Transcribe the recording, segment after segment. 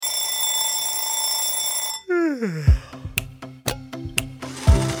God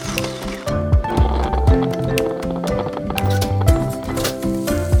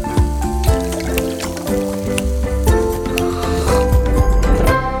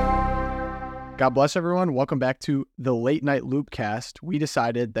bless everyone. Welcome back to the Late Night Loopcast. We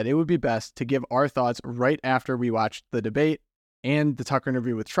decided that it would be best to give our thoughts right after we watched the debate and the Tucker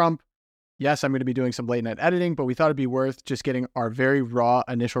interview with Trump. Yes, I'm going to be doing some late night editing, but we thought it'd be worth just getting our very raw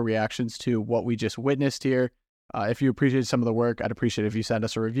initial reactions to what we just witnessed here. If you appreciated some of the work, I'd appreciate it if you send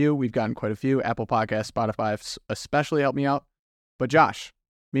us a review. We've gotten quite a few. Apple Podcasts, Spotify especially helped me out. But Josh,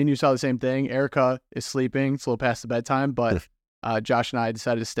 me and you saw the same thing. Erica is sleeping. It's a little past the bedtime, but Josh and I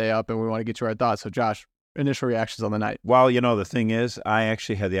decided to stay up, and we want to get to our thoughts. So, Josh, initial reactions on the night. Well, the thing is, I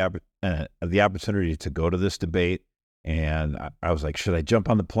actually had the opportunity to go to this debate, and I was like, should I jump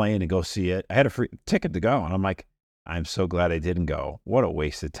on the plane and go see it? I had a free ticket to go, and I'm like, I'm so glad I didn't go. What a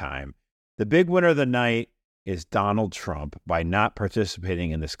waste of time. The big winner of the night is Donald Trump by not participating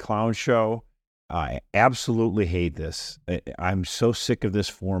in this clown show. I absolutely hate this. I'm so sick of this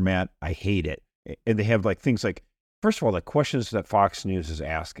format. I hate it. And they have things like, first of all, the questions that Fox News is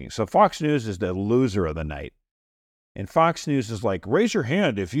asking. So Fox News is the loser of the night. And Fox News is like, raise your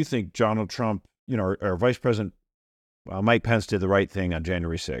hand if you think Donald Trump, or Vice President Mike Pence did the right thing on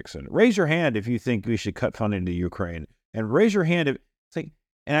January 6th. And raise your hand if you think we should cut funding to Ukraine. And raise your hand if it's like,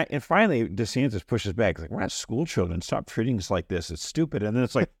 and finally DeSantis pushes back. It's like, we're not school children. Stop treating us like this. It's stupid. And then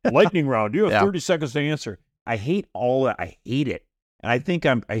it's like, lightning round. You have 30 seconds to answer. I hate all that. I hate it. And I think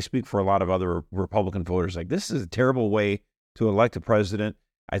I speak for a lot of other Republican voters. Like, this is a terrible way to elect a president.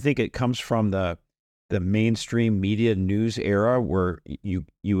 I think it comes from the mainstream media news era where you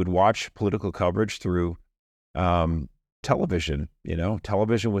would watch political coverage through television.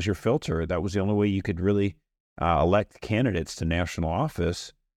 Television was your filter. That was the only way you could really elect candidates to national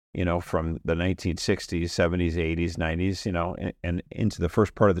office, from the 1960s, 70s, 80s, 90s, and into the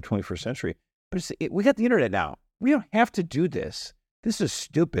first part of the 21st century. But we got the internet now. We don't have to do this. This is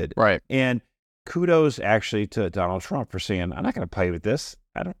stupid. Right. And kudos actually to Donald Trump for saying, I'm not going to play with this.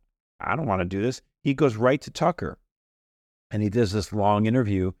 I don't want to do this. He goes right to Tucker. And he does this long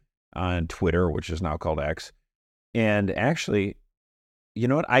interview on Twitter, which is now called X. And actually, you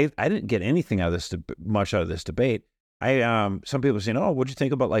know what? I didn't get anything out of this much out of this debate. Some people are saying, oh, what'd you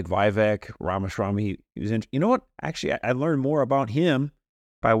think about Vivek Ramaswamy? He was you know what? Actually, I learned more about him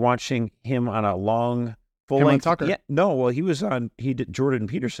by watching him on a long full-length Tucker. Yeah, no, well, he did Jordan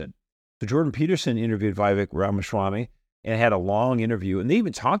Peterson. So Jordan Peterson interviewed Vivek Ramaswamy and had a long interview. And they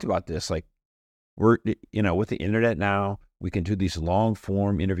even talked about this, like, we're, with the internet now, we can do these long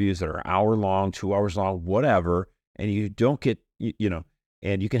form interviews that are hour long, 2 hours long, whatever. And you don't get,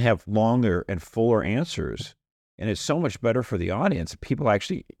 and you can have longer and fuller answers. And it's so much better for the audience. People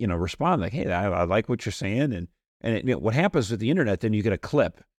actually, respond like, hey, I like what you're saying. And what happens with the internet, then you get a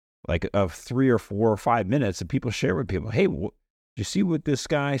clip like of 3 or 4 or 5 minutes, and people share with people, hey, did you see what this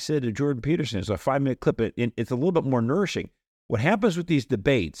guy said to Jordan Peterson? It's a 5-minute clip. It's a little bit more nourishing. What happens with these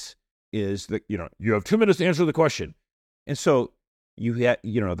debates is that, you have 2 minutes to answer the question. And so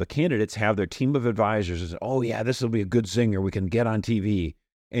the candidates have their team of advisors and say, oh yeah, this will be a good zinger. We can get on TV.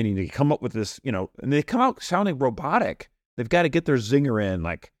 And they come up with this, and they come out sounding robotic. They've got to get their zinger in,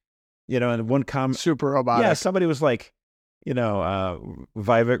 like, and one comment. Super robotic. Yeah, somebody was like,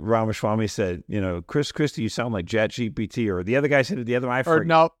 Vivek Ramaswamy said, Chris Christie, you sound like ChatGPT, or the other guy said it the other way. Or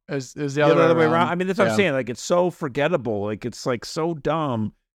no, is the other way around. I mean, that's what I'm saying. Like, it's so forgettable. Like, it's like so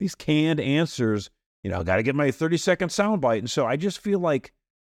dumb. These canned answers, got to get my 30-second soundbite. And so I just feel like,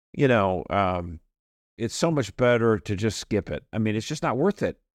 it's so much better to just skip it. I mean, it's just not worth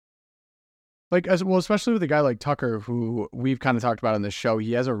it. Like, especially with a guy like Tucker, who we've kind of talked about on this show,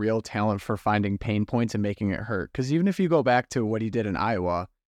 he has a real talent for finding pain points and making it hurt. Because even if you go back to what he did in Iowa,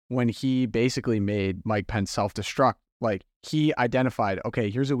 when he basically made Mike Pence self-destruct, like, he identified, okay,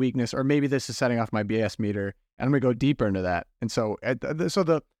 here's a weakness, or maybe this is setting off my BS meter, and I'm going to go deeper into that. And so,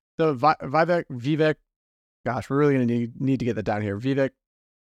 the Vivek, gosh, we're really going to need to get that down here. Vivek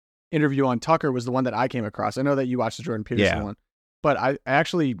interview on Tucker was the one that I came across. I know that you watched the Jordan Peterson one, but I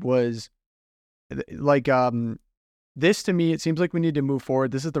actually was like, this to me, it seems like we need to move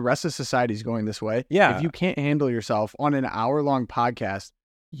forward. This is the rest of society's going this way. Yeah. If you can't handle yourself on an hour-long podcast,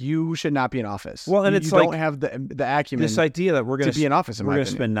 you should not be in office. Well, and you don't have the acumen. This idea that we're going to be in office. We're going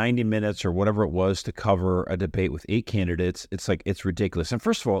to spend 90 minutes or whatever it was to cover a debate with 8 candidates. It's like, it's ridiculous. And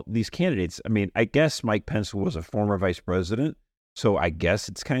first of all, these candidates, I mean, I guess Mike Pence was a former vice president, so I guess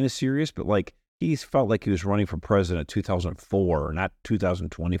it's kind of serious. But like, he's felt like he was running for president in 2004, not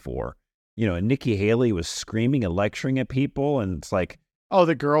 2024. And Nikki Haley was screaming and lecturing at people, and it's like, Oh,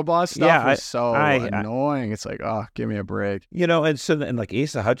 the girl boss stuff Yeah, was so annoying. It's like, oh, give me a break. And so and like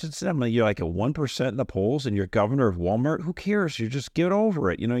Asa Hutchinson, I'm like, you're like at 1% in the polls, and you're governor of Walmart. Who cares? You just get over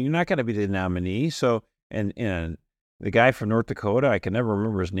it. You're not going to be the nominee. So and the guy from North Dakota, I can never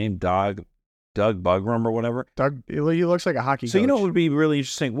remember his name, Doug Bugram or whatever. Doug, he looks like a hockey coach. So what would be really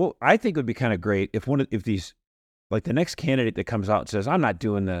interesting? Well, I think it would be kind of great if these, like the next candidate that comes out and says, I'm not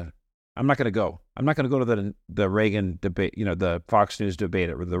going to go. I'm not going to go to the Reagan debate, the Fox News debate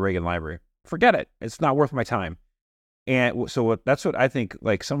at the Reagan Library. Forget it. It's not worth my time. And so that's what I think,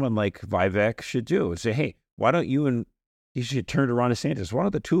 like someone like Vivek should do, is say, hey, why don't you should turn to Ron DeSantis. Why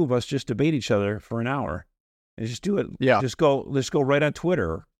don't the two of us just debate each other for an hour and just do it? Yeah. Let's go right on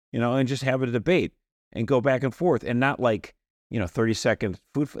Twitter, and just have a debate and go back and forth, and not like, 30-second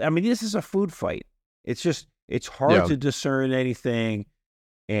food. I mean, this is a food fight. It's just, it's hard to discern anything.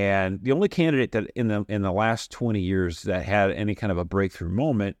 And the only candidate that in the last 20 years that had any kind of a breakthrough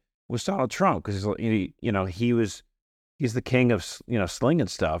moment was Donald Trump, because he's the king of slinging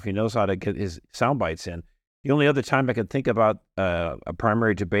stuff. He knows how to get his sound bites in. The only other time I could think about a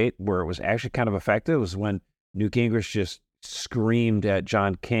primary debate where it was actually kind of effective was when Newt Gingrich just screamed at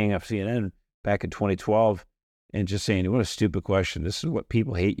John King of CNN back in 2012 and just saying, "What a stupid question! This is what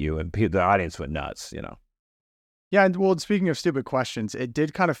people hate you," and the audience went nuts. Yeah, and well, speaking of stupid questions, it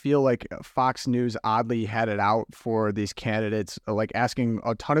did kind of feel like Fox News oddly had it out for these candidates, like asking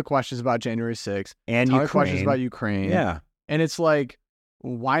a ton of questions about January 6th, and a ton of questions about Ukraine. Yeah. And it's like,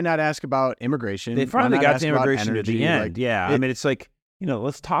 why not ask about immigration? They finally got to immigration at the end. Like, yeah. I mean, it's like,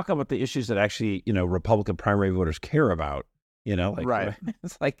 let's talk about the issues that actually, Republican primary voters care about, right.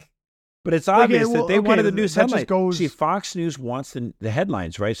 It's like, but it's obvious that they wanted the news headlines. See, Fox News wants the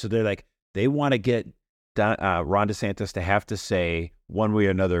headlines, right? So they're like, they want to get Ron DeSantis to have to say one way or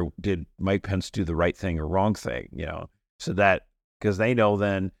another, did Mike Pence do the right thing or wrong thing? So that, because they know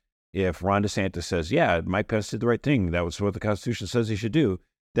then if Ron DeSantis says, yeah, Mike Pence did the right thing, that was what the Constitution says he should do,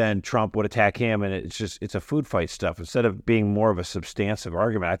 then Trump would attack him, and it's a food fight stuff instead of being more of a substantive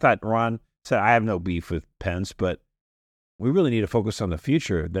argument. I thought Ron said, I have no beef with Pence, but we really need to focus on the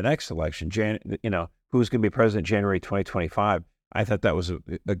future, the next election, who's going to be president January 2025. I thought that was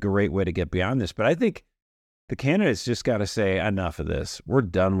a great way to get beyond this. But I think the candidates just got to say, enough of this. We're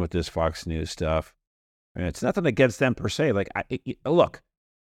done with this Fox News stuff. And it's nothing against them per se. Like, look,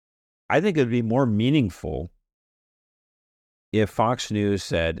 I think it would be more meaningful if Fox News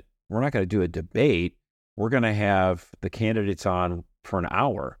said, we're not going to do a debate. We're going to have the candidates on for an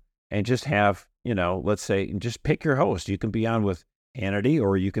hour and just have, let's say, just pick your host. You can be on with Hannity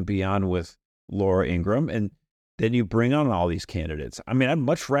or you can be on with Laura Ingraham, and then you bring on all these candidates. I mean, I'd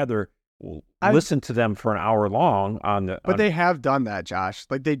much rather listen to them for an hour long But they have done that, Josh.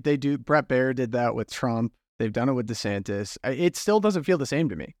 Like they do. Brett Baer did that with Trump. They've done it with DeSantis. It still doesn't feel the same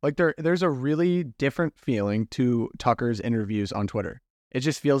to me. Like there's a really different feeling to Tucker's interviews on Twitter. It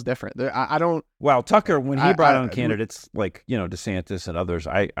just feels different. I don't. Well, Tucker, when he brought on candidates like DeSantis and others,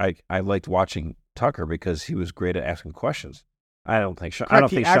 I liked watching Tucker because he was great at asking questions. I don't think Sean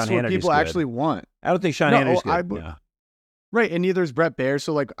Hannity's people good. Actually want. I don't think Sean Hannity's good. Yeah. Right, and neither is Brett Baer.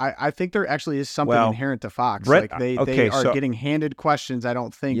 So, like, I think there actually is something inherent to Fox. Brett, like, they are getting handed questions I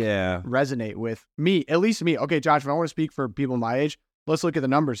don't think resonate with me, at least me. Okay, Josh, if I want to speak for people my age, let's look at the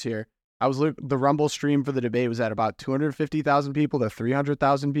numbers here. The Rumble stream for the debate was at about 250,000 people to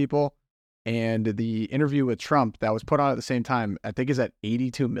 300,000 people. And the interview with Trump that was put on at the same time, I think is at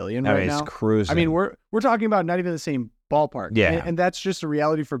 82 million right now. It's cruising. I mean, we're talking about not even the same ballpark. Yeah. And that's just a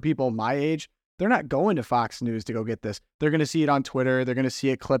reality for people my age. They're not going to Fox News to go get this. They're going to see it on Twitter. They're going to see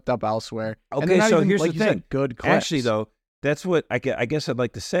it clipped up elsewhere. Okay, so even, here's like the you thing. Said, good clips. Actually, though, that's what I guess I'd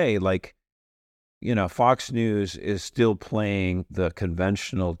like to say. Like, Fox News is still playing the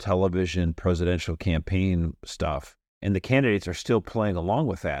conventional television presidential campaign stuff, and the candidates are still playing along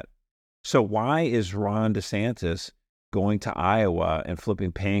with that. So why is Ron DeSantis going to Iowa and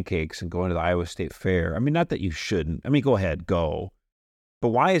flipping pancakes and going to the Iowa State Fair? I mean, not that you shouldn't. I mean, go ahead, go. But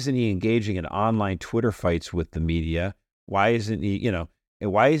why isn't he engaging in online Twitter fights with the media? Why isn't he, and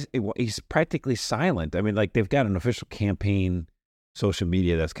why is he's practically silent? I mean, like, they've got an official campaign social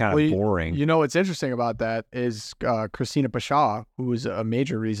media that's kind of boring. What's interesting about that is Christina Pashaw, who is a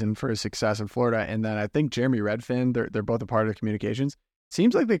major reason for his success in Florida. And then I think Jeremy Redfin, they're both a part of communications.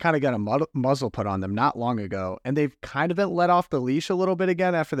 Seems like they kind of got a muzzle put on them not long ago. And they've kind of been let off the leash a little bit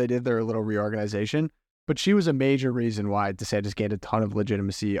again after they did their little reorganization. But she was a major reason why DeSantis gained a ton of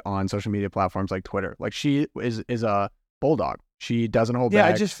legitimacy on social media platforms like Twitter. Like, she is a bulldog. She doesn't hold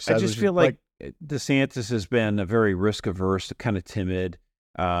back. I just feel like DeSantis has been a very risk averse, kind of timid.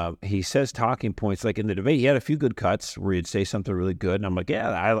 He says talking points like in the debate. He had a few good cuts where he'd say something really good, and I'm like,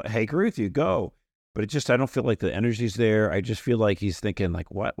 yeah, I agree with you. Go, but I don't feel like the energy's there. I just feel like he's thinking like,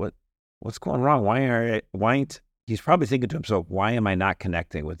 what's going wrong? Why ain't he's probably thinking to himself, why am I not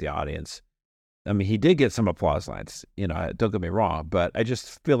connecting with the audience? I mean, he did get some applause lines, don't get me wrong, but I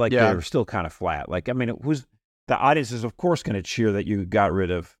just feel like they were still kind of flat. Like, I mean, the audience is of course going to cheer that you got rid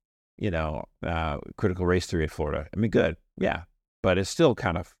of, critical race theory at Florida. I mean, good. Yeah. But it's still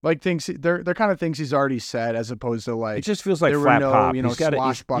kind of like things. They're kind of things he's already said, as opposed to like it just feels like flat pop.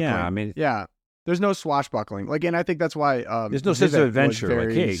 Swashbuckling. Yeah, I mean, there's no swashbuckling. Like, and I think that's why there's no sense of adventure.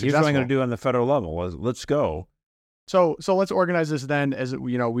 Like, hey, here's what I'm going to do on the federal level. Let's go. So let's organize this then. As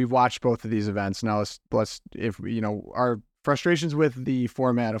we've watched both of these events. Now let's our frustrations with the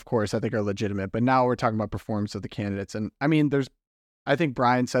format, of course, I think are legitimate. But now we're talking about performance of the candidates, and I mean, I think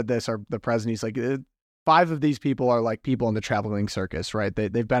Brian said this, or the president. He's like, 5 of these people are like people in the traveling circus, right?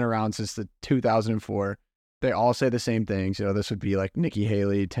 They've been around since the 2004. They all say the same things. This would be like Nikki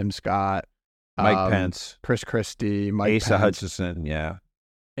Haley, Tim Scott, Mike Pence, Chris Christie, Asa Hutchinson, yeah.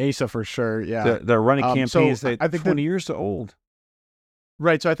 Asa for sure, yeah. They're running campaigns that 20 years old.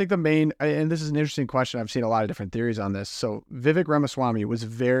 Right, so I think the main, and this is an interesting question, I've seen a lot of different theories on this. So Vivek Ramaswamy was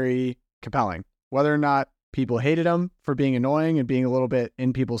very compelling. Whether or not people hated him for being annoying and being a little bit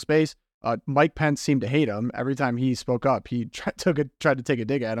in people's space, Mike Pence seemed to hate him. Every time he spoke up, he tried to take a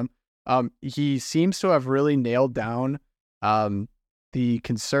dig at him. He seems to have really nailed down the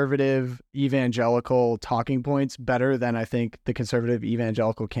conservative evangelical talking points better than I think the conservative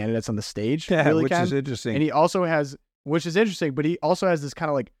evangelical candidates on the stage really which is interesting. And he also has, which is interesting, but he also has this kind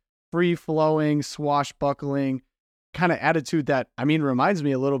of like free-flowing, swashbuckling kind of attitude that, I mean, reminds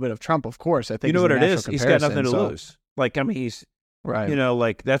me a little bit of Trump, of course. I think you know what it is? He's got nothing to lose. Like, I mean, he's right.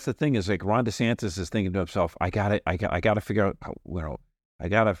 Like that's the thing is like Ron DeSantis is thinking to himself, I got to figure out how, I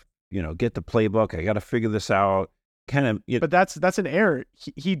got to, get the playbook. I got to figure this out. But that's an error.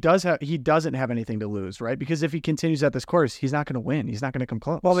 He doesn't have anything to lose, right? Because if he continues at this course, he's not going to win. He's not going to come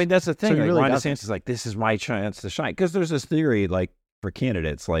close. Well, I mean, that's the thing. So like, really Ron DeSantis is like, this is my chance to shine. Because there's this theory, like for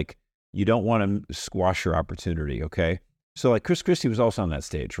candidates, like you don't want to squash your opportunity. Okay, so like Chris Christie was also on that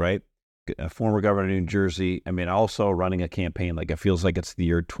stage, right? A former governor of New Jersey. I mean, also running a campaign. Like it feels like it's the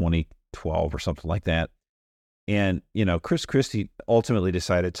year 2012 or something like that. And Chris Christie ultimately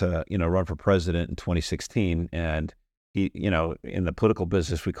decided to run for president in 2016, and he, in the political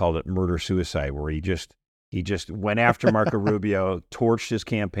business, we called it murder-suicide, where he just went after Marco Rubio, torched his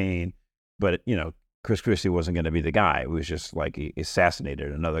campaign, but, Chris Christie wasn't going to be the guy. It was just like he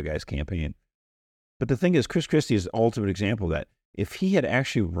assassinated another guy's campaign. But the thing is, Chris Christie is the ultimate example of that. If he had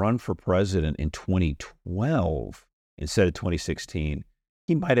actually run for president in 2012 instead of 2016,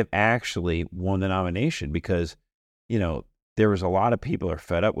 he might have actually won the nomination because, there was a lot of people are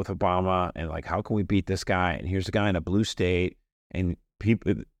fed up with Obama and like, how can we beat this guy? And here's a guy in a blue state, and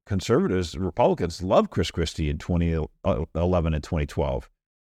people, conservatives, Republicans love Chris Christie in 2011 and 2012.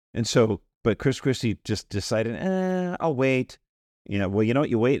 And so, but Chris Christie just decided, I'll wait. Well, you know what?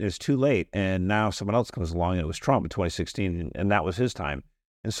 You wait and it's too late. And now someone else comes along, and it was Trump in 2016, and that was his time.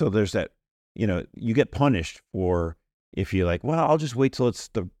 And so there's that, you get punished for if you're like, well, I'll just wait till it's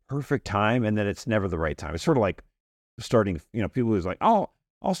the perfect time, and then it's never the right time. It's sort of like starting, people who's like, oh,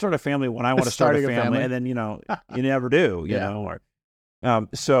 I'll start a family when I want to start a family. And then, you never do, you know, or, like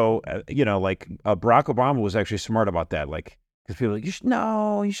Barack Obama was actually smart about that. Like, because people are like,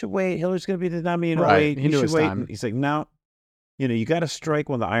 you should wait. Hillary's going to be the nominee. Right. He knew his time. He's like, no, you got to strike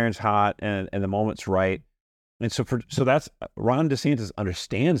when the iron's hot and the moment's right. And so that's Ron DeSantis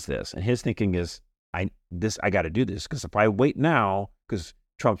understands this, and his thinking is, I got to do this because if I wait now, because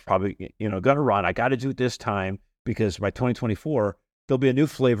Trump's probably going to run, I got to do it this time. Because by 2024, there'll be a new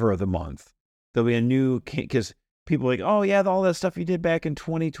flavor of the month. There'll be a new, because people are like, oh, yeah, all that stuff you did back in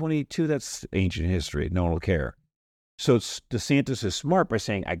 2022, that's ancient history. No one will care. So DeSantis is smart by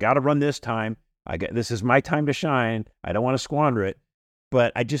saying, I got to run this time. This is my time to shine. I don't want to squander it.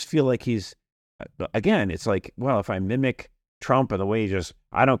 But I just feel like he's, again, it's like, well, if I mimic Trump and the way he just,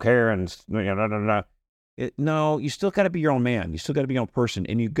 I don't care, and no, you still got to be your own man. You still got to be your own person.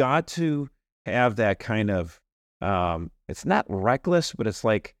 And you got to have that kind of, it's not reckless, but it's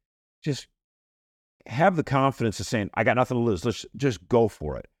like, just have the confidence of saying, I got nothing to lose. Let's just go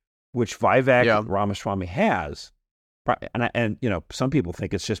for it, which Vivek Ramaswamy has. And some people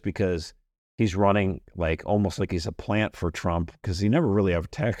think it's just because he's running like almost like he's a plant for Trump, because he never really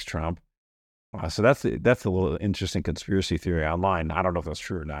attacks Trump. So that's a little interesting conspiracy theory online. I don't know if that's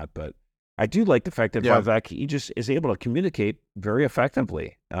true or not, but I do like the fact that Vivek, he just is able to communicate very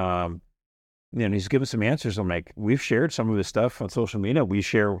effectively. he's given some answers. I'm like, we've shared some of his stuff on social media. We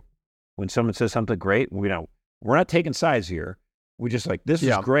share when someone says something great. We're not taking sides here. We just like, this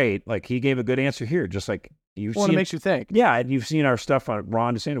is great. Like, he gave a good answer here. Just like you've seen. It makes you think. Yeah, and you've seen our stuff on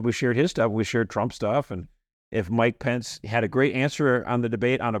Ron DeSantis. We shared his stuff. We shared Trump stuff. And if Mike Pence had a great answer on the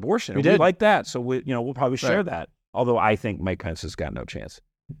debate on abortion, we like that. So we'll probably share that. Although I think Mike Pence has got no chance.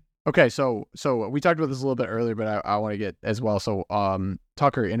 Okay, so we talked about this a little bit earlier, but I want to get as well. So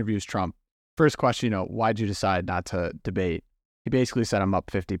Tucker interviews Trump. First question, why'd you decide not to debate? He basically said, I'm up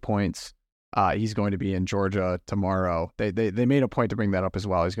 50 points. He's going to be in Georgia tomorrow. They made a point to bring that up as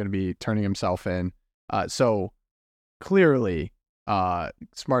well. He's going to be turning himself in. So clearly,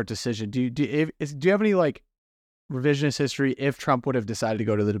 smart decision. Do you have any like revisionist history if Trump would have decided to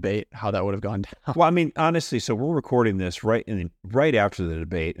go to the debate, how that would have gone down? Well, I mean, honestly, so we're recording this right after the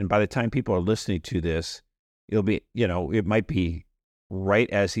debate, and by the time people are listening to this, it'll be it might be right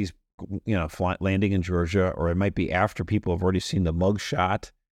as he's landing in Georgia, or it might be after people have already seen the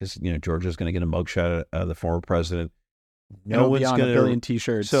mugshot, because Georgia's going to get a mugshot of the former president. No one's going to 1 billion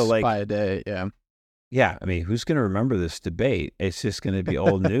T-shirts by a day. Yeah. I mean, who's going to remember this debate? It's just going to be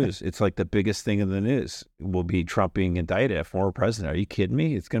old news. It's like the biggest thing in the news will be Trump being indicted, a former president. Are you kidding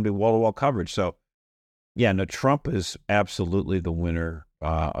me? It's going to be wall-to-wall coverage. So, yeah, no, Trump is absolutely the winner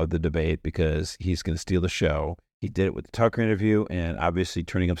of the debate because he's going to steal the show. He did it with the Tucker interview, and obviously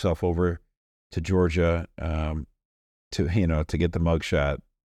turning himself over to Georgia to get the mugshot.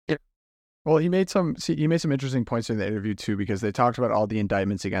 Well, he made some interesting points in the interview too, because they talked about all the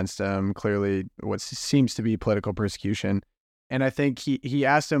indictments against him, clearly what seems to be political persecution. And I think he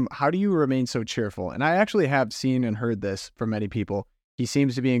asked him, how do you remain so cheerful? And I actually have seen and heard this from many people. He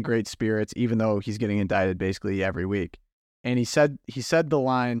seems to be in great spirits, even though he's getting indicted basically every week. And he said the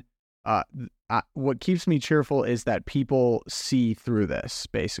line, what keeps me cheerful is that people see through this,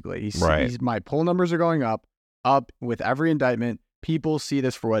 basically. My poll numbers are going up with every indictment. People see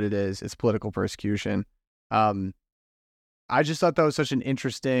this for what it is. It's political persecution. I just thought that was such an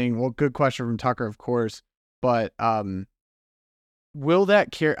interesting, good question from Tucker, of course. But will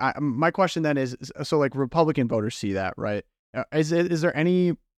that carry? My question then is, so like Republican voters see that, right? Is there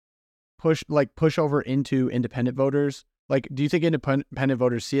any push over into independent voters? Like, do you think independent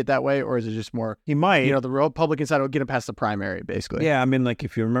voters see it that way, or is it just more? He might. The Republican side will get him past the primary, basically. Yeah, I mean, like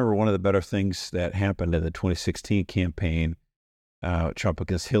if you remember, one of the better things that happened in the 2016 campaign. Trump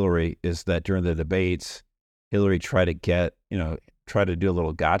against Hillary is that during the debates, Hillary tried to do a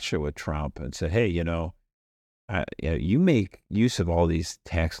little gotcha with Trump and said, hey, you make use of all these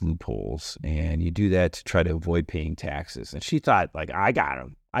tax loopholes and you do that to try to avoid paying taxes. And she thought, like, I got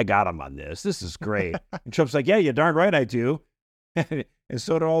him on this. This is great. And Trump's like, yeah, you're darn right I do. And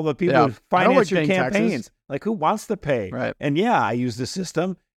so do all the people who finance your campaigns. Taxes. Like, who wants to pay? Right. And yeah, I use the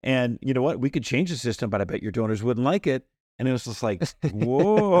system. And you know what? We could change the system, but I bet your donors wouldn't like it. And it was just like,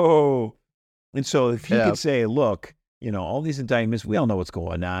 whoa. And so if he could say, look, all these indictments, we all know what's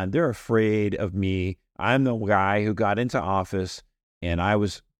going on. They're afraid of me. I'm the guy who got into office and I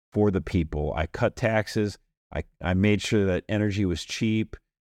was for the people. I cut taxes. I made sure that energy was cheap,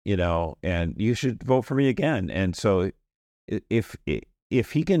 and you should vote for me again. And so if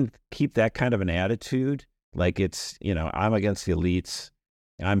he can keep that kind of an attitude, like it's, I'm against the elites,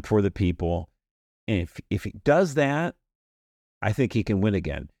 I'm for the people. And if he does that, I think he can win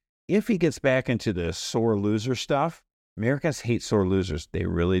again. If he gets back into the sore loser stuff, Americans hate sore losers. They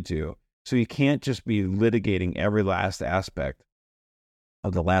really do. So you can't just be litigating every last aspect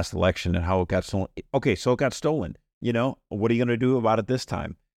of the last election and how it got stolen. Okay, so it got stolen. What are you going to do about it this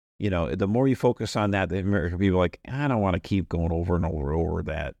time? The more you focus on that, the American people are like, I don't want to keep going over and over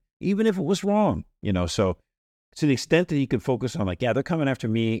that, even if it was wrong. So to the extent that you can focus on like, yeah, they're coming after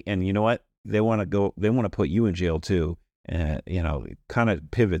me, and you know what? They want to put you in jail too. Kind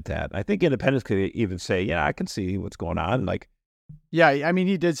of pivot that. I think independents could even say, yeah, I can see what's going on. Like, yeah, I mean,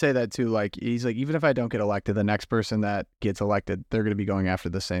 he did say that too. Like, he's like, even if I don't get elected, the next person that gets elected, they're going to be going after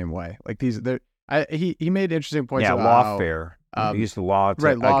the same way. Like he made interesting points. Yeah, lawfare. Use the law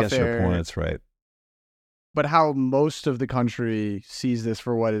against your opponents, right? But how most of the country sees this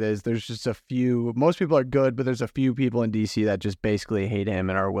for what it is. There's just a few. Most people are good, but there's a few people in D.C. that just basically hate him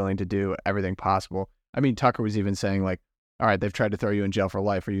and are willing to do everything possible. I mean, Tucker was even saying like, all right, they've tried to throw you in jail for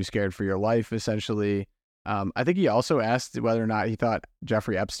life. Are you scared for your life, essentially? I think he also asked whether or not he thought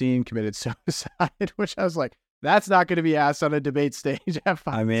Jeffrey Epstein committed suicide, which I was like, that's not going to be asked on a debate stage at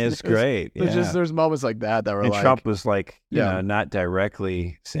Fox. I mean, it's great. There's moments like that were and like. Trump was like, not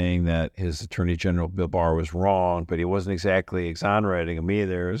directly saying that his Attorney General Bill Barr was wrong, but he wasn't exactly exonerating him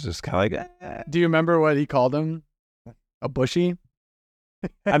either. It was just kind of like, Do you remember what he called him? A bushy?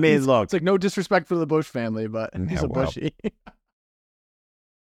 I mean, It's look. like no disrespect for the Bush family, but he's Yeah, a well. Bushy.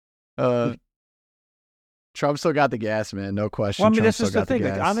 Trump still got the gas, man. No question. Well, I mean, Trump this still is the got thing.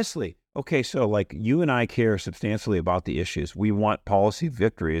 Like, gas. honestly, okay, so like you and I care substantially about the issues. We want policy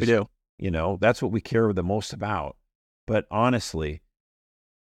victories. We do. You know, that's what we care the most about. But honestly,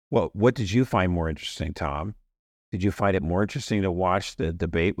 what did you find more interesting, Tom? Did you find it more interesting to watch the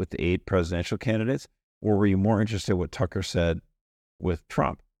debate with the 8 presidential candidates, or were you more interested in what Tucker said with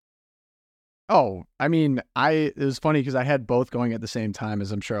Trump? Oh, I mean, it was funny because I had both going at the same time,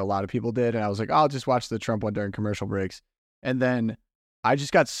 as I'm sure a lot of people did. And I was like, I'll just watch the Trump one during commercial breaks. And then I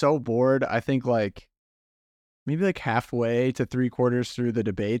just got so bored. I think like maybe like halfway to 3/4 through the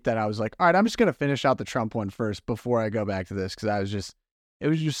debate that I was like, all right, I'm just going to finish out the Trump one first before I go back to this. Cause it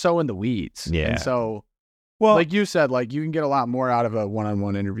was just so in the weeds. Yeah. And so, Well, like you said, like you can get a lot more out of a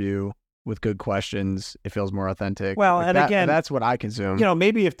one-on-one interview with good questions. It feels more authentic. Well, like and again, that's what I consume. you know,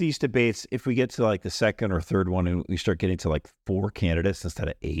 maybe if these debates, if we get to like the second or third one and we start getting to like 4 candidates instead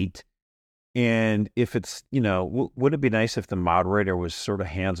of 8, and if it's, you know, would it be nice if the moderator was sort of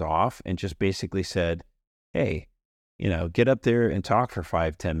hands off and just basically said, hey, you know, get up there and talk for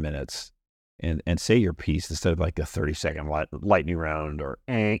 5-10 minutes and say your piece instead of like a 30-second lightning round or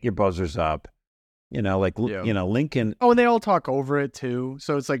your buzzer's up. You know, like, Yeah. you know, Lincoln. Oh, and they all talk over it too.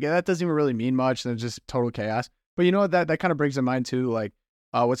 So it's like, that doesn't even really mean much. And it's just total chaos. But you know what? That kind of brings in mind too, like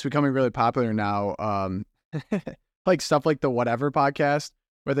what's becoming really popular now, like stuff like the Whatever podcast,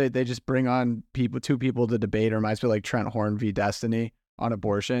 where they just bring on two people to debate. It reminds me of like Trent Horn v. Destiny on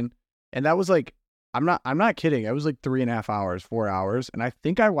abortion. And that was like, I'm not kidding. It was like 3.5 hours, 4 hours. And I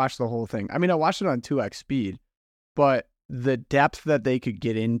think I watched the whole thing. I mean, I watched it on 2x speed, but the depth that they could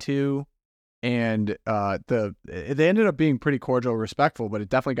get into, and they ended up being pretty cordial, respectful, but it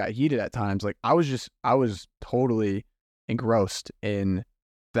definitely got heated at times. Like I was totally engrossed in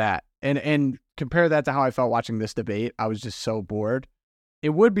that. And compare that to how I felt watching this debate. I was just so bored. It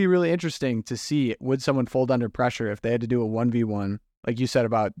would be really interesting to see, would someone fold under pressure if they had to do a 1v1, like you said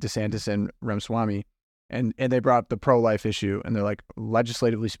about DeSantis and Ramaswamy, and they brought up the pro-life issue, and they're like,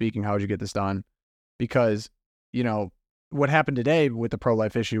 legislatively speaking, how would you get this done? Because, you know, what happened today with the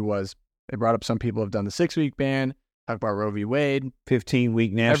pro-life issue was they brought up some people have done the 6-week ban, talk about Roe v. Wade.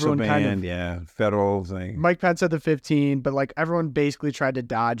 15-week national Everyone ban, kind of, yeah, federal thing. Mike Pence said the 15, but like everyone basically tried to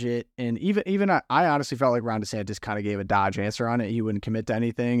dodge it. And even I honestly felt like Ron DeSantis kind of gave a dodge answer on it. He wouldn't commit to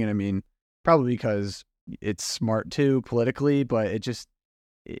anything. And I mean, probably because it's smart too politically, but it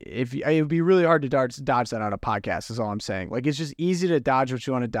would be really hard to dodge that on a podcast is all I'm saying. Like, it's just easy to dodge what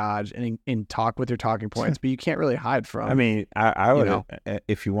you want to dodge and talk with your talking points, but you can't really hide from. I mean, I would, know.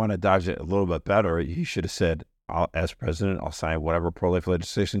 If you want to dodge it a little bit better, you should have said, as president, I'll sign whatever pro-life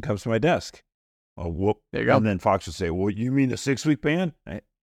legislation comes to my desk. Oh, whoop. There you go. And then Fox would say, well, you mean the 6-week ban?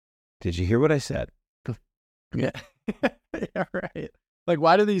 Did you hear what I said? Yeah. Yeah, right. Like,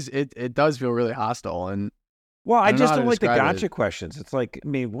 why do these, it does feel really hostile. And well, I don't know just how to don't like the describe gotcha it. questions. It's like, I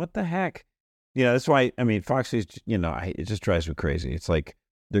mean, what the heck? You know, that's why, I mean, Fox is, you know, it just drives me crazy. It's like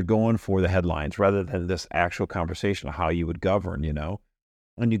they're going for the headlines rather than this actual conversation of how you would govern, you know?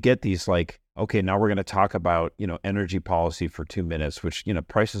 And you get these like, okay, now we're going to talk about, you know, energy policy for 2 minutes, which, you know,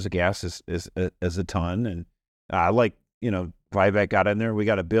 prices of gas is a ton. And like, you know, Vivek got in there. We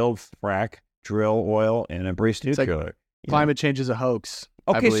got to build, frack, drill oil, and embrace nuclear. Like climate change is a hoax.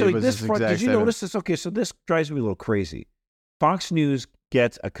 Okay, so was this his front, exact did you statement. notice this? Okay, so this drives me a little crazy. Fox News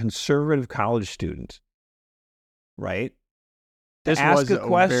gets a conservative college student, right? This ask was a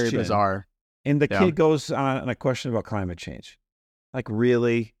question, very bizarre. And the Yeah. kid goes on a question about climate change. Like,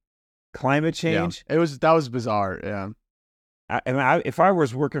 really? Climate change? Yeah. That was bizarre. Yeah. If I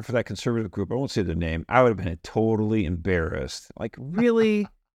was working for that conservative group, I won't say their name, I would have been totally embarrassed. Like, really?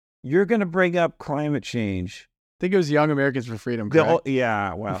 You're going to bring up climate change? I think it was Young Americans for Freedom, correct?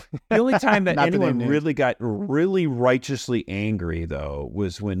 Yeah, well, the only time that Not the anyone name really got really righteously angry, though,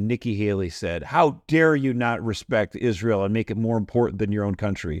 was when Nikki Haley said, how dare you not respect Israel and make it more important than your own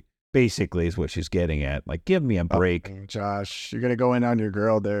country, basically is what she's getting at. Like, give me a break. Oh, Josh, you're going to go in on your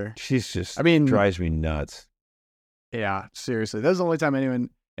girl there. She's just, drives me nuts. Yeah, seriously. That was the only time anyone,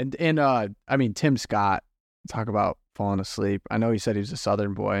 I mean, Tim Scott, talk about falling asleep. I know he said he was a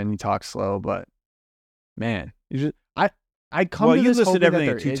Southern boy and he talks slow, but man, I come well, to you this listen to hoping that everything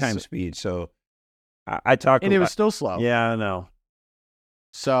there at 2 times is- speed, so I talk. and it was still slow. Yeah, I know.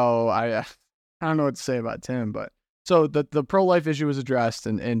 So I don't know what to say about Tim, but so the pro-life issue was addressed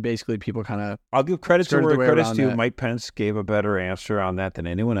and basically people kind of, I'll give credit to skirted where the way credit's around due. that. Mike Pence gave a better answer on that than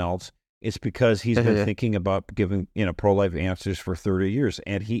anyone else. It's because he's been thinking about giving, you know, pro-life answers for 30 years,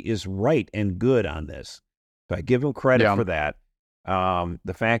 and he is right and good on this. So I give him credit for that.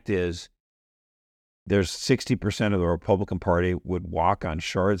 The fact is, there's 60% of the Republican Party would walk on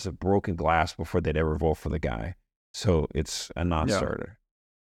shards of broken glass before they'd ever vote for the guy. So it's a non-starter.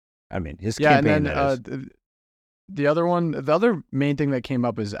 I mean, his campaign. And then the other main thing that came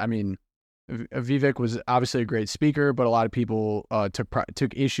up is, I mean, Vivek was obviously a great speaker, but a lot of people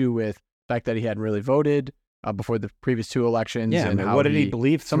took issue with the fact that he hadn't really voted before the previous two elections. Yeah, and what did he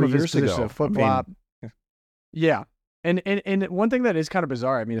believe 3 years ago? Flip-flop. Yeah. And one thing that is kind of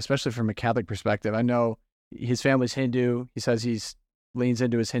bizarre, I mean, especially from a Catholic perspective, I know his family's Hindu. He says leans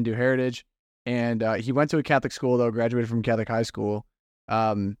into his Hindu heritage. And he went to a Catholic school, though, graduated from Catholic high school.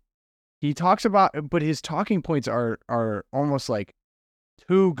 He talks about, but his talking points are almost like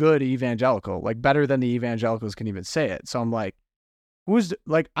too good evangelical, like better than the evangelicals can even say it. So I'm like,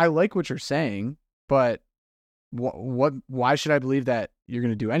 I like what you're saying, but why should I believe that you're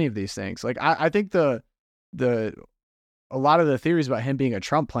going to do any of these things? Like, I think a lot of the theories about him being a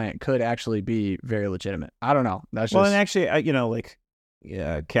Trump plant could actually be very legitimate. I don't know. That's and actually,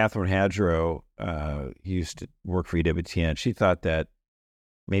 Catherine Hadrow, used to work for EWTN. She thought that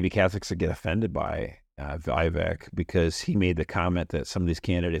maybe Catholics would get offended by Vivek because he made the comment that some of these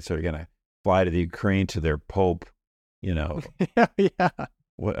candidates are going to fly to the Ukraine to their Pope, Zelensky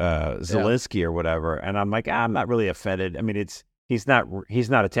or whatever. And I'm like, I'm not really offended. I mean, he's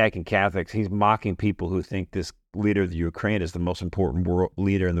not attacking Catholics. He's mocking people who think this leader of the Ukraine is the most important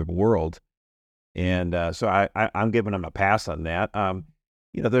leader in the world. And so I'm giving him a pass on that.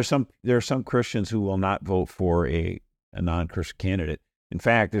 There are some Christians who will not vote for a non-Christian candidate. In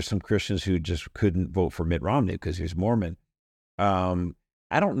fact, there's some Christians who just couldn't vote for Mitt Romney because he's Mormon.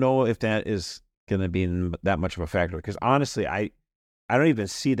 I don't know if that is going to be that much of a factor because honestly, I don't even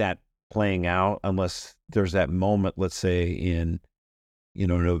see that playing out unless there's that moment, let's say in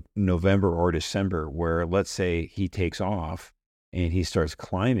November or December, where let's say he takes off and he starts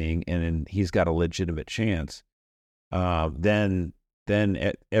climbing and then he's got a legitimate chance.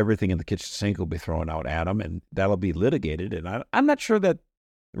 Then everything in the kitchen sink will be thrown out at him, and that'll be litigated. And I'm not sure that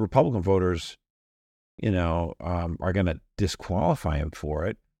the Republican voters, are going to disqualify him for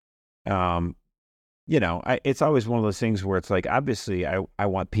it. It's always one of those things where it's like, obviously, I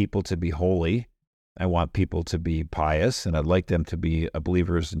want people to be holy. I want people to be pious, and I'd like them to be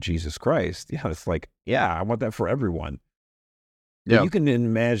believers in Jesus Christ. It's like, I want that for everyone. Yeah. You can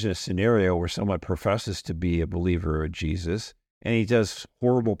imagine a scenario where someone professes to be a believer of Jesus, and he does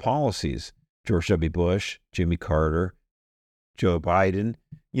horrible policies. George W. Bush, Jimmy Carter, Joe Biden.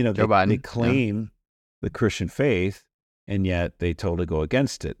 They claim the Christian faith, and yet they totally go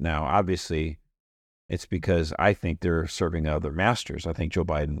against it. Now, obviously, it's because I think they're serving other masters. I think Joe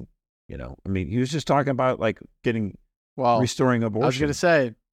Biden, he was just talking about restoring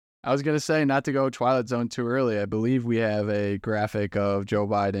abortion. I was going to say, not to go Twilight Zone too early, I believe we have a graphic of Joe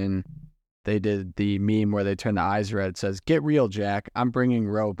Biden. They did the meme where they turn the eyes red. It says, "Get real, Jack. I'm bringing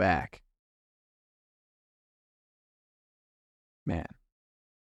Roe back." Man.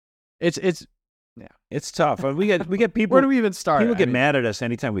 It's tough. We get people. Where do we even start? People get mad at us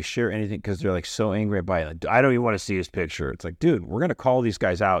anytime we share anything because they're like so angry about it. I don't even want to see his picture. It's like, dude, we're gonna call these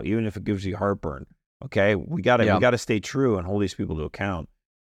guys out, even if it gives you heartburn. Okay, we gotta stay true and hold these people to account.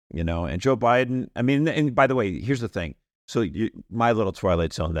 And Joe Biden. I mean, and by the way, here's the thing. So my little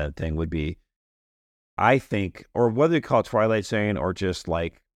Twilight Zone that thing would be, I think, or whether you call it Twilight Zone or just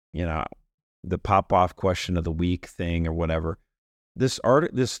the pop off question of the week thing or whatever. This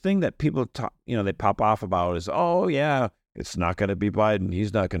thing that people talk, they pop off about is, oh yeah, it's not going to be Biden.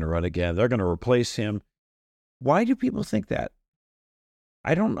 He's not going to run again. They're going to replace him. Why do people think that?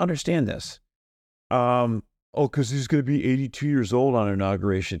 I don't understand this. Because he's going to be 82 years old on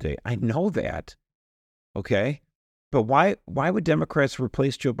Inauguration Day. I know that. Okay. But why would Democrats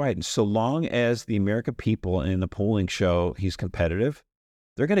replace Joe Biden? So long as the American people in the polling show he's competitive,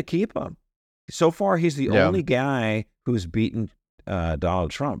 they're going to keep him. So far, he's the only guy who's beaten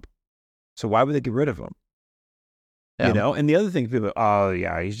Donald Trump. So why would they get rid of him? Yeah. And the other thing, people,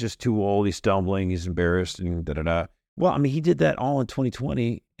 he's just too old. He's stumbling. He's embarrassed and da-da-da. Well, I mean, he did that all in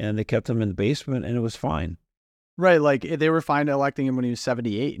 2020 and they kept him in the basement and it was fine. Right. Like they were fine electing him when he was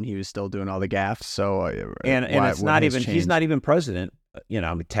 78 and he was still doing all the gaffes. So, and it's not even, he's not even president. I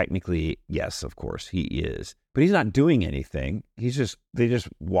mean, technically, yes, of course he is, but he's not doing anything. They just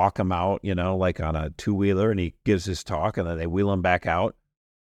walk him out, like on a two-wheeler and he gives his talk and then they wheel him back out.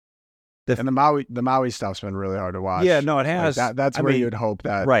 And the Maui stuff's been really hard to watch. Yeah, no, it has. That's where you'd hope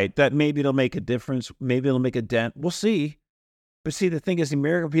that. Right. That maybe it'll make a difference. Maybe it'll make a dent. We'll see. But see, the thing is, the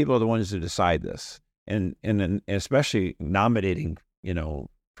American people are the ones who decide this. And especially nominating,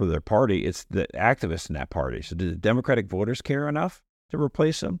 for their party. It's the activists in that party. So do the Democratic voters care enough to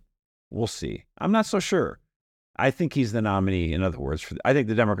replace him? We'll see. I'm not so sure. I think he's the nominee. In other words, I think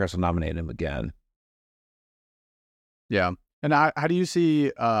the Democrats will nominate him again. Yeah. And how do you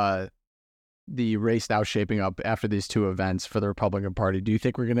see the race now shaping up after these two events for the Republican Party? Do you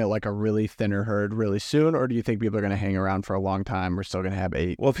think we're going to like a really thinner herd really soon, or do you think people are going to hang around for a long time? We're still going to have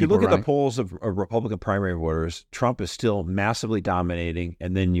 8. Well, if you look at the polls of Republican primary voters, Trump is still massively dominating,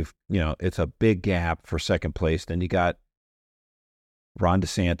 and then it's a big gap for second place. Then you got Ron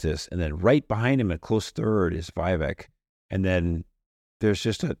DeSantis, and then right behind him, a close third, is Vivek, and then there's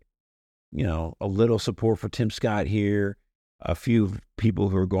just a little support for Tim Scott here, a few people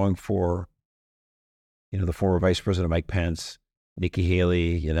who are going for, the former Vice President Mike Pence, Nikki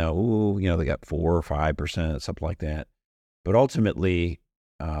Haley, they got 4 or 5%, something like that. But ultimately,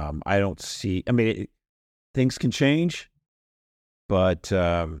 I don't see, things can change, but,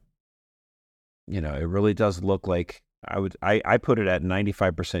 it really does look like I put it at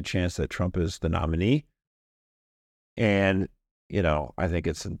 95% chance that Trump is the nominee. And, I think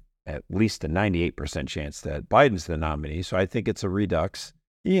it's at least a 98% chance that Biden's the nominee. So I think it's a redux.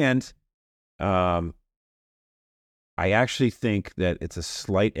 And I actually think that it's a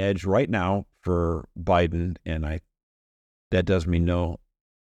slight edge right now for Biden. And that does me no.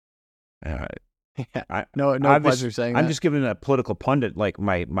 No pleasure saying that. I'm just giving a political pundit like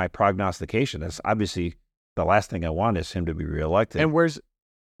my prognostication. That's obviously the last thing I want is him to be reelected. And where's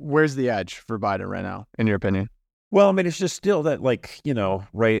the edge for Biden right now, in your opinion? Well, it's just still that, white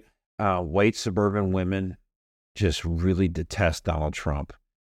suburban women just really detest Donald Trump.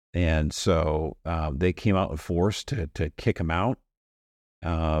 And so they came out in force to kick him out.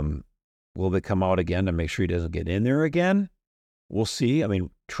 Will they come out again to make sure he doesn't get in there again? We'll see.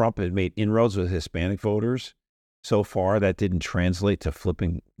 Trump had made inroads with Hispanic voters. So far, that didn't translate to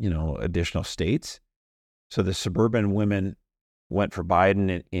flipping, additional states. So the suburban women went for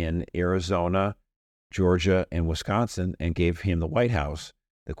Biden in Arizona, Georgia, and Wisconsin and gave him the White House.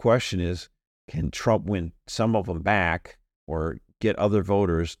 The question is, can Trump win some of them back or get other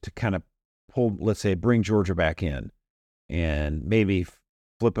voters to kind of pull, let's say, bring Georgia back in and maybe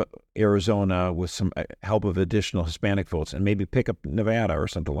flip Arizona with some help of additional Hispanic votes and maybe pick up Nevada or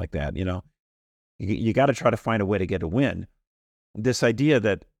something like that? You got to try to find a way to get a win. This idea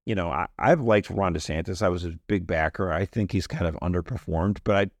that, I've liked Ron DeSantis. I was a big backer. I think he's kind of underperformed,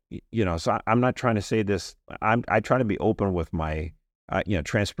 but so I'm not trying to say this. I try to be open with my,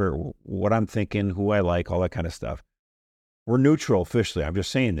 transparent, what I'm thinking, who I like, all that kind of stuff. We're neutral officially. I'm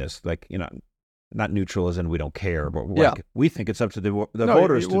just saying this, not neutral as in we don't care, but we think it's up to the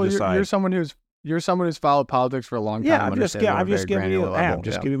voters to decide. You're someone who's followed politics for a long time. Yeah, I'm just giving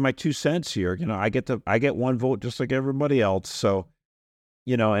you my 2 cents here. I get one vote just like everybody else. So,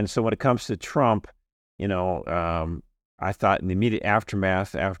 and so when it comes to Trump, I thought in the immediate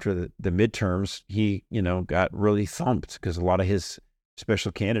aftermath after the midterms, he, got really thumped because a lot of his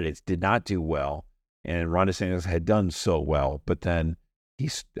special candidates did not do well. And Ron DeSantis had done so well. But then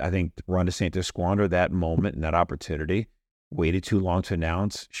I think Ron DeSantis squandered that moment and that opportunity, waited too long to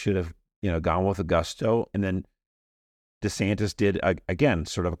announce, should have, gone with a gusto. And then DeSantis did, again,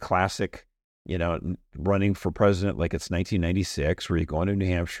 sort of a classic, running for president like it's 1996, where you go into New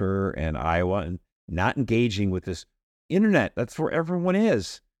Hampshire and Iowa and not engaging with this internet. That's where everyone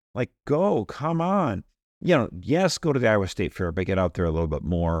is. Come on. Yes, go to the Iowa State Fair, but get out there a little bit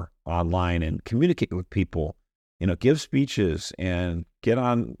more online and communicate with people, give speeches and get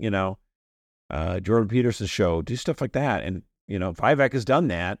on, Jordan Peterson's show, do stuff like that. And, Vivek has done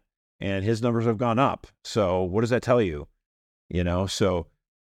that and his numbers have gone up. So what does that tell you?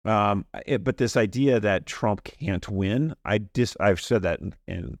 But this idea that Trump can't win, I've said that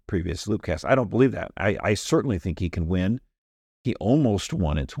in previous Loopcasts. I don't believe that. I certainly think he can win. He almost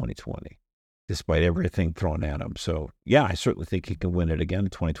won in 2020, despite everything thrown at him. So yeah, I certainly think he can win it again in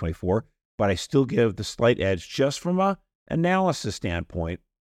 2024, but I still give the slight edge just from a analysis standpoint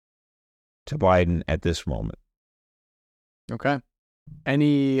to Biden at this moment. Okay.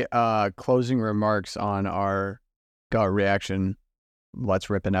 Any closing remarks on our gut reaction? Let's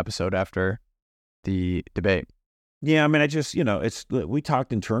rip an episode after the debate. Yeah, I just, we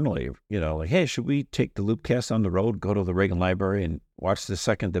talked internally, hey, should we take the Loopcast on the road, go to the Reagan Library and watch the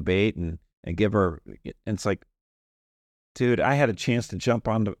second debate and give her, and it's like, dude, I had a chance to jump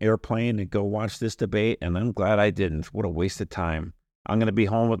on the airplane and go watch this debate, and I'm glad I didn't. What a waste of time. I'm going to be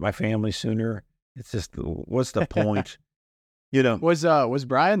home with my family sooner. It's just, what's the point? Was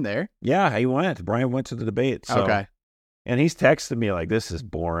Brian there? Yeah, he went. Brian went to the debate. So. Okay. And he's texted me like, this is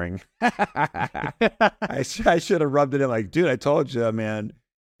boring. I should have rubbed it in like, dude, I told you, man,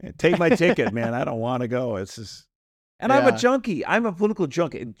 Take my ticket, man. I don't want to go. It's just, and I'm a junkie. I'm a political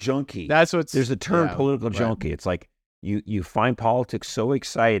junkie. That's what's. There's a term, political junkie. It's like you find politics so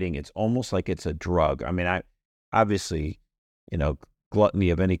exciting. It's almost like it's a drug. I mean, obviously, gluttony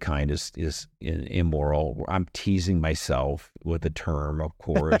of any kind is immoral. I'm teasing myself with the term, of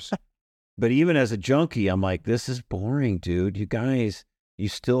course. But even as a junkie, I'm like, this is boring, dude. You guys,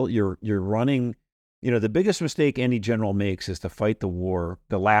 you're running. The biggest mistake any general makes is to fight the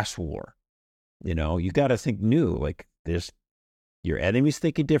last war. You got to think new. Like your enemy's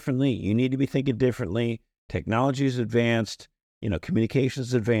thinking differently. You need to be thinking differently. Technology is advanced. Communications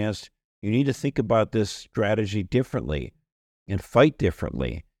is advanced. You need to think about this strategy differently and fight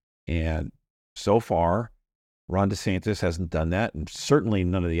differently. And so far, Ron DeSantis hasn't done that, and certainly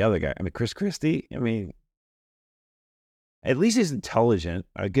none of the other guys. I mean, Chris Christie, at least he's intelligent.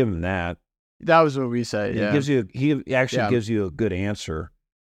 I give him that. That was what we say. Yeah. He actually gives you a good answer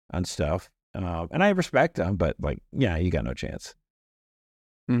on stuff. And I respect him, but you got no chance.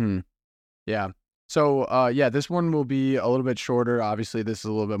 Mm-hmm. Yeah. So, this one will be a little bit shorter. Obviously, this is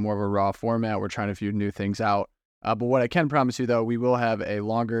a little bit more of a raw format. We're trying to few new things out. But what I can promise you, though, we will have a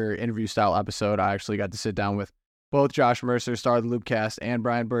longer interview-style episode. I actually got to sit down with both Josh Mercer, star of the Loopcast, and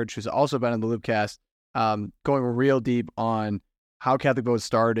Brian Birch, who's also been in the Loopcast, going real deep on how Catholic Vote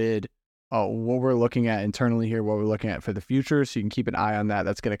started, what we're looking at internally here, what we're looking at for the future. So you can keep an eye on that.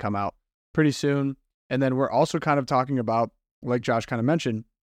 That's going to come out pretty soon. And then we're also kind of talking about, like Josh kind of mentioned,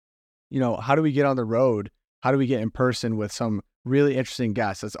 how do we get on the road? How do we get in person with some really interesting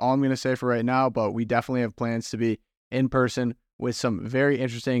guests? That's all I'm going to say for right now, but we definitely have plans to be in person with some very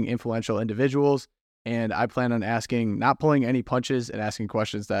interesting, influential individuals. And I plan on not pulling any punches and asking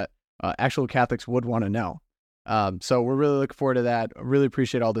questions that actual Catholics would want to know. So we're really looking forward to that. Really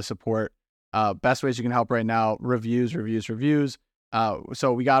appreciate all the support. Best ways you can help right now, reviews.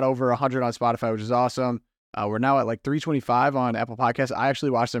 So we got over 100 on Spotify, which is awesome. We're now at 325 on Apple Podcasts. I actually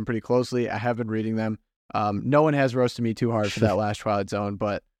watched them pretty closely. I have been reading them. No one has roasted me too hard for that last Twilight Zone,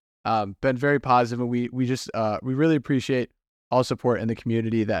 but been very positive. And we really appreciate all support in the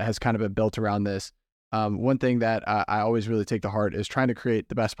community that has kind of been built around this. One thing that I always really take to heart is trying to create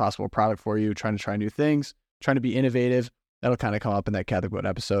the best possible product for you, trying to try new things, trying to be innovative. That'll kind of come up in that Catholic Vote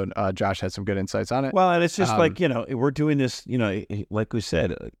episode. Josh had some good insights on it. Well, and it's just we're doing this, like we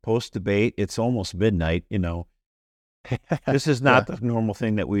said, post-debate, it's almost midnight, This is not the normal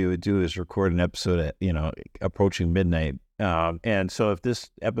thing that we would do, is record an episode at, approaching midnight. And so if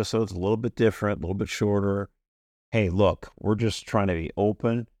this episode's a little bit different, a little bit shorter, hey, look, we're just trying to be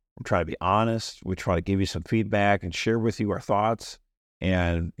open. We're trying to be honest. We try to give you some feedback and share with you our thoughts.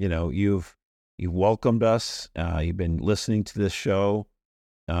 And, you've welcomed us. You've been listening to this show,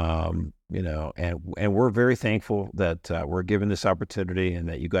 and we're very thankful that we're given this opportunity and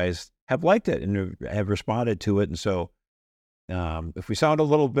that you guys have liked it and have responded to it. And so if we sound a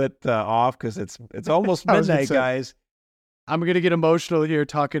little bit off, because it's almost midnight, guys. I'm going to get emotional here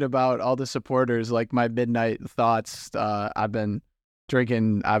talking about all the supporters, like my midnight thoughts. I've been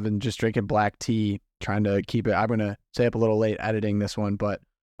just drinking black tea, trying to keep it. I'm going to stay up a little late editing this one, but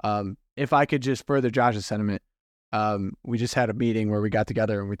if I could just further Josh's sentiment, we just had a meeting where we got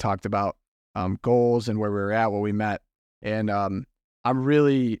together and we talked about goals and where we were at, what we met. And I'm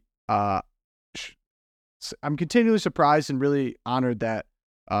really, I'm continually surprised and really honored that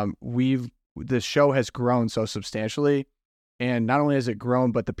this show has grown so substantially. And not only has it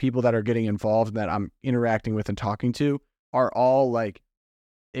grown, but the people that are getting involved that I'm interacting with and talking to are all the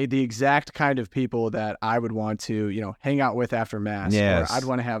exact kind of people that I would want to, hang out with after Mass. Yes. Or I'd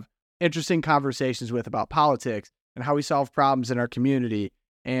want to have interesting conversations with about politics and how we solve problems in our community.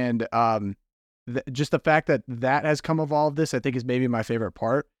 And just the fact that has come of all of this, I think, is maybe my favorite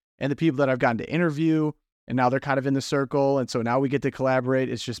part. And the people that I've gotten to interview, and now they're kind of in the circle. And so now we get to collaborate.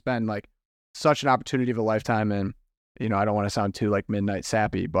 It's just been such an opportunity of a lifetime. And, I don't want to sound too midnight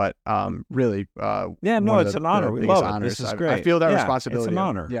sappy, but really, it's an honor. We love it. This is great. I feel that responsibility. It's an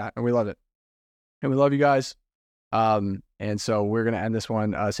honor. Yeah, and we love it. And we love you guys. And so we're going to end this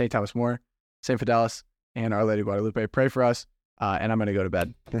one. St. Thomas More, St. Fidelis, and Our Lady of Guadalupe, pray for us. And I'm going to go to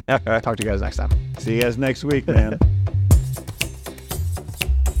bed. Talk to you guys next time. See you guys next week, man.